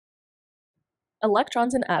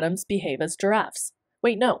Electrons in atoms behave as giraffes.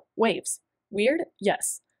 Wait, no, waves. Weird?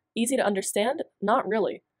 Yes. Easy to understand? Not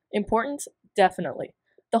really. Important? Definitely.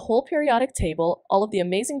 The whole periodic table, all of the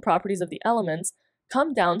amazing properties of the elements,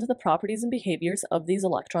 come down to the properties and behaviors of these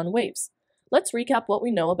electron waves. Let's recap what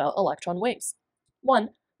we know about electron waves. 1.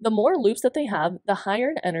 The more loops that they have, the higher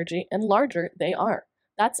in energy and larger they are.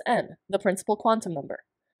 That's n, the principal quantum number.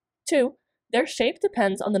 2. Their shape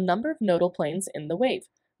depends on the number of nodal planes in the wave.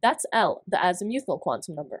 That's L, the azimuthal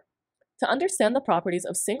quantum number. To understand the properties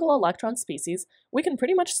of single electron species, we can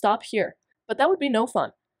pretty much stop here, but that would be no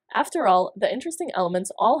fun. After all, the interesting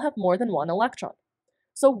elements all have more than one electron.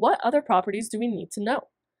 So what other properties do we need to know?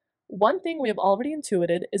 One thing we have already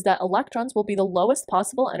intuited is that electrons will be the lowest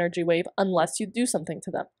possible energy wave unless you do something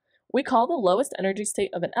to them. We call the lowest energy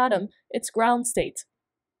state of an atom its ground state.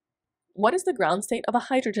 What is the ground state of a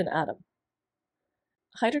hydrogen atom?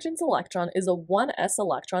 Hydrogen's electron is a 1s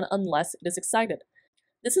electron unless it is excited.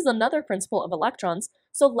 This is another principle of electrons,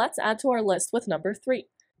 so let's add to our list with number 3.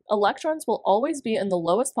 Electrons will always be in the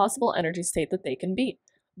lowest possible energy state that they can be.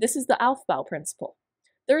 This is the Aufbau principle.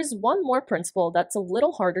 There is one more principle that's a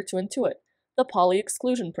little harder to intuit, the Pauli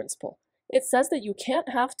exclusion principle. It says that you can't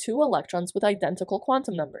have two electrons with identical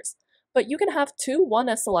quantum numbers, but you can have two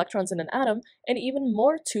 1s electrons in an atom and even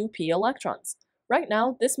more 2p electrons. Right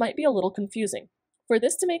now, this might be a little confusing. For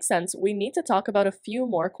this to make sense, we need to talk about a few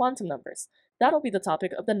more quantum numbers. That'll be the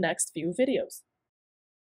topic of the next few videos.